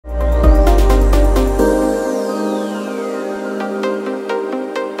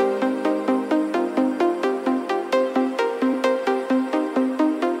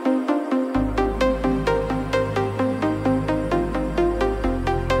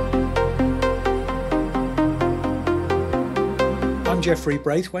I'm Jeffrey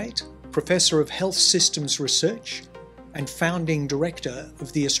Braithwaite, Professor of Health Systems Research and Founding Director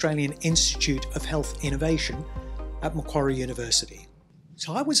of the Australian Institute of Health Innovation at Macquarie University.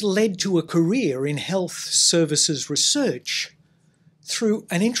 So I was led to a career in health services research through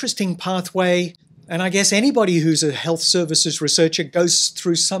an interesting pathway, and I guess anybody who's a health services researcher goes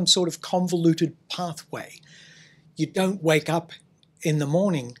through some sort of convoluted pathway. You don't wake up in the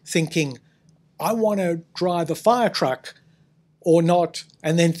morning thinking, I want to drive a fire truck or not,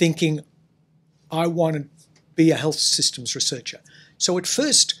 and then thinking, I want to be a health systems researcher. So at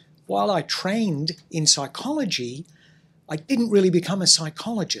first, while I trained in psychology, I didn't really become a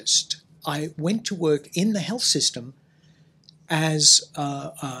psychologist. I went to work in the health system as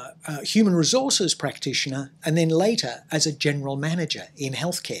a human resources practitioner, and then later as a general manager in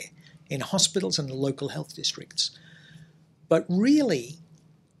healthcare, in hospitals and the local health districts. But really,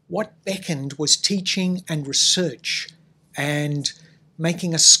 what beckoned was teaching and research and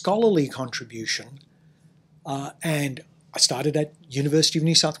making a scholarly contribution. And I started at University of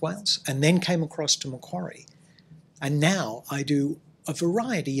New South Wales and then came across to Macquarie. And now I do a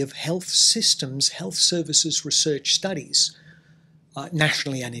variety of health systems, health services research studies,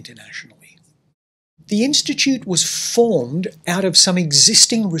 nationally and internationally. The Institute was formed out of some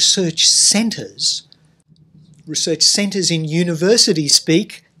existing research centres in university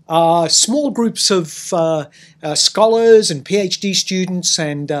speak, small groups of scholars and PhD students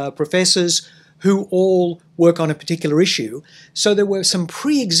and professors who all work on a particular issue. So there were some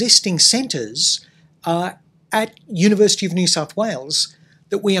pre-existing centres at University of New South Wales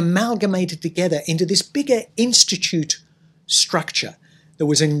that we amalgamated together into this bigger institute structure. There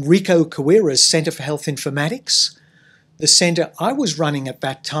was Enrico Carrera's Centre for Health Informatics, the centre I was running at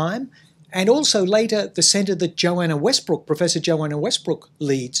that time, and also later the centre that Professor Joanna Westbrook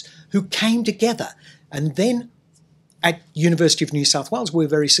leads, who came together. And then at University of New South Wales, we were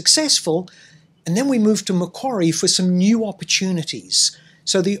very successful. And then we moved to Macquarie for some new opportunities.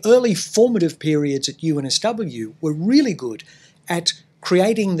 So the early formative periods at UNSW were really good at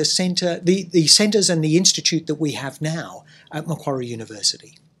creating the centre, the centres and the institute that we have now at Macquarie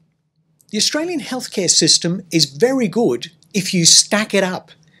University. The Australian healthcare system is very good if you stack it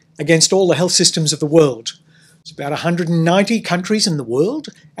up against all the health systems of the world. It's about 190 countries in the world,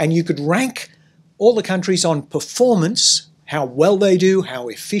 and you could rank all the countries on performance, how well they do, how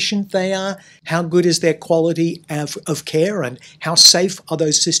efficient they are, how good is their quality of care, and how safe are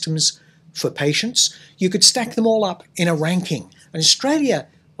those systems for patients. You could stack them all up in a ranking. And Australia,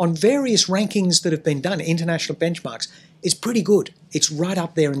 on various rankings that have been done, international benchmarks, is pretty good. It's right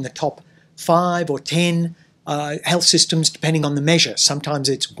up there in the top 5 or 10 health systems, depending on the measure. Sometimes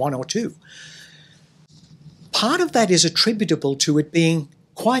it's 1 or 2. Part of that is attributable to it being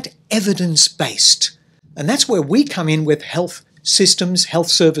quite evidence-based. And that's where we come in with health systems, health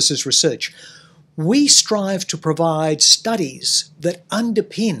services research. We strive to provide studies that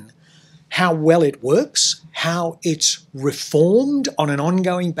underpin how well it works, how it's reformed on an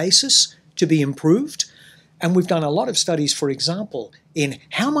ongoing basis to be improved. And we've done a lot of studies, for example, in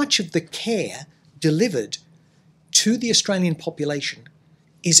how much of the care delivered to the Australian population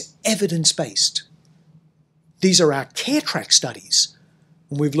is evidence-based. These are our care track studies.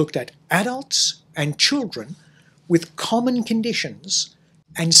 And we've looked at adults and children with common conditions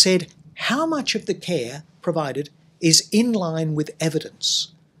and said how much of the care provided is in line with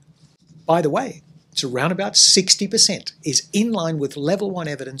evidence. By the way, it's around about 60% is in line with level 1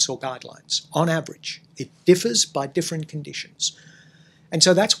 evidence or guidelines on average. It differs by different conditions. And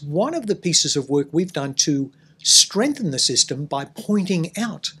so that's one of the pieces of work we've done to strengthen the system by pointing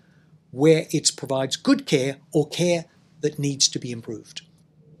out where it provides good care or care that needs to be improved.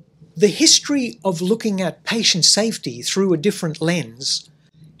 The history of looking at patient safety through a different lens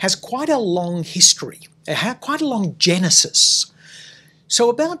has quite a long history, quite a long genesis. So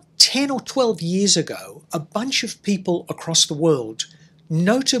about 10 or 12 years ago, a bunch of people across the world,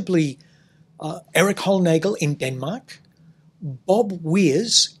 notably Erik Hollnagel in Denmark, Bob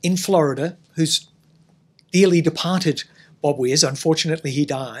Weers in Florida, who's dearly departed Bob Weers, unfortunately he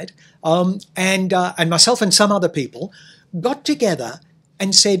died, and myself and some other people got together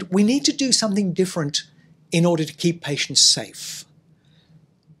and said, we need to do something different in order to keep patients safe.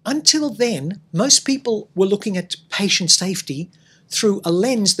 Until then, most people were looking at patient safety through a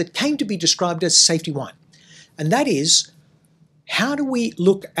lens that came to be described as safety 1. And that is, how do we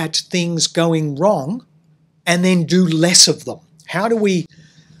look at things going wrong and then do less of them? How do we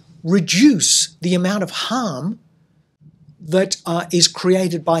reduce the amount of harm that is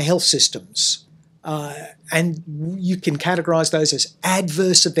created by health systems? And you can categorize those as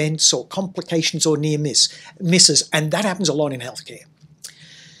adverse events or complications or near misses, and that happens a lot in healthcare.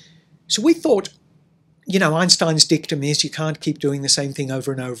 So we thought, Einstein's dictum is you can't keep doing the same thing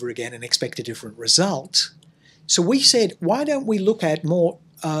over and over again and expect a different result. So we said, why don't we look at more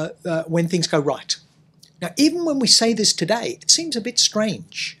when things go right? Now, even when we say this today, it seems a bit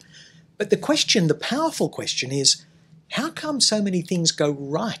strange. But the powerful question is, how come so many things go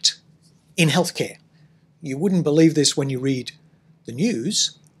right in healthcare? You wouldn't believe this when you read the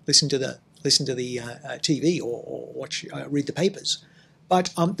news, listen to the TV or read the papers.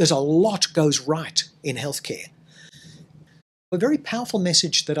 But there's a lot goes right in healthcare. A very powerful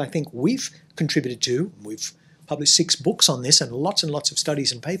message that I think we've contributed to, we've published 6 books on this and lots of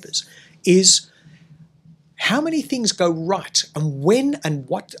studies and papers, is how many things go right and when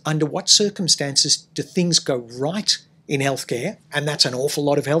and under what circumstances do things go right in healthcare, and that's an awful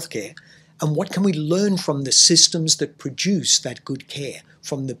lot of healthcare, and what can we learn from the systems that produce that good care,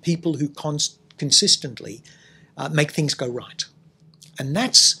 from the people who consistently make things go right. And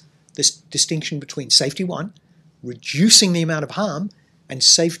that's this distinction between safety 1, reducing the amount of harm, and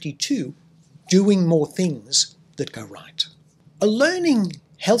safety 2, doing more things that go right. A learning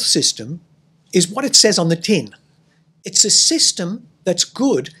health system is what it says on the tin. It's a system that's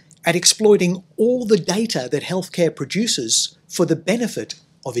good at exploiting all the data that healthcare produces for the benefit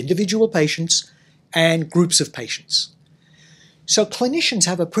of individual patients and groups of patients. So clinicians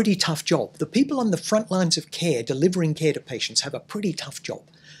have a pretty tough job. The people on the front lines of care, delivering care to patients, have a pretty tough job.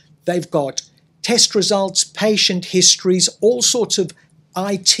 They've got test results, patient histories, all sorts of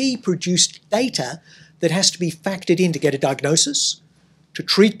IT-produced data that has to be factored in to get a diagnosis, to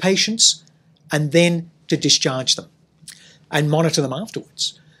treat patients, and then to discharge them and monitor them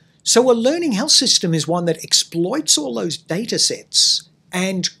afterwards. So a learning health system is one that exploits all those data sets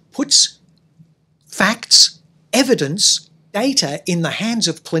and puts facts, evidence, data in the hands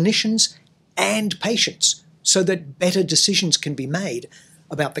of clinicians and patients so that better decisions can be made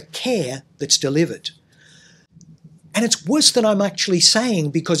about the care that's delivered. And it's worse than I'm actually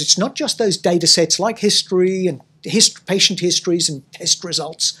saying, because it's not just those data sets like history and patient histories and test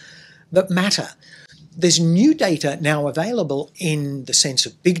results that matter. There's new data now available in the sense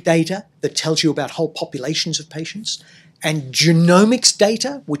of big data that tells you about whole populations of patients, and genomics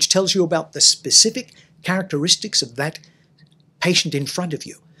data, which tells you about the specific characteristics of that patient in front of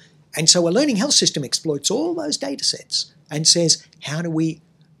you. And so a learning health system exploits all those data sets and says, how do we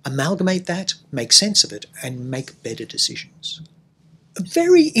amalgamate that, make sense of it, and make better decisions? A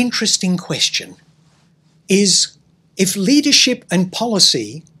very interesting question is, if leadership and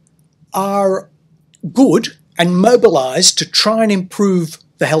policy are good and mobilized to try and improve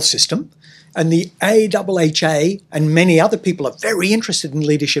the health system, and the AHHA and many other people are very interested in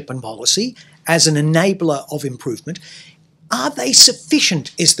leadership and policy as an enabler of improvement, are they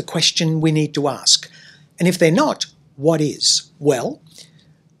sufficient is the question we need to ask. And if they're not, what is? Well,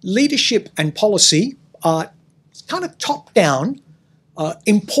 leadership and policy are kind of top-down,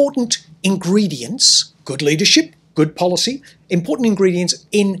 important ingredients, good leadership, good policy, important ingredients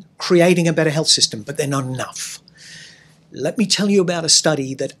in creating a better health system, but they're not enough. Let me tell you about a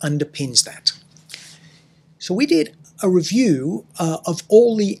study that underpins that. So we did a review of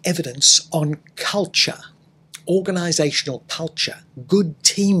all the evidence on culture, organizational culture, good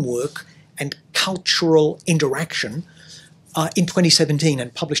teamwork and cultural interaction in 2017,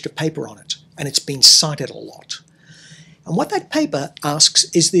 and published a paper on it, and it's been cited a lot. And what that paper asks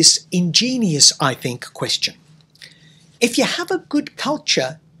is this ingenious, I think, question. If you have a good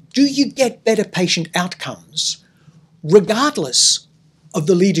culture, do you get better patient outcomes regardless of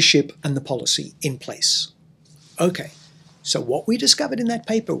the leadership and the policy in place? Okay, so what we discovered in that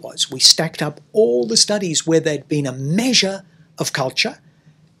paper was we stacked up all the studies where there'd been a measure of culture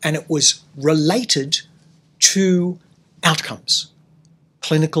and it was related to outcomes,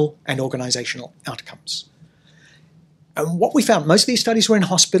 clinical and organizational outcomes. And what we found, most of these studies were in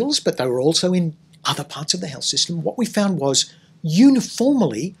hospitals, but they were also in other parts of the health system. What we found was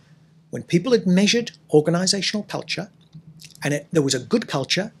uniformly, when people had measured organizational culture and there was a good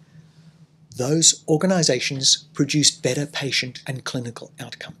culture, those organizations produced better patient and clinical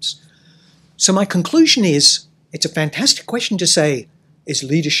outcomes. So my conclusion is, it's a fantastic question to say, is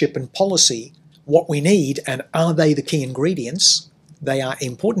leadership and policy what we need, and are they the key ingredients? They are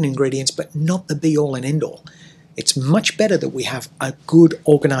important ingredients, but not the be-all and end-all. It's much better that we have a good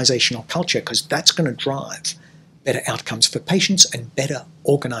organizational culture, because that's going to drive better outcomes for patients and better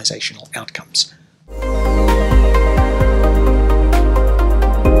organizational outcomes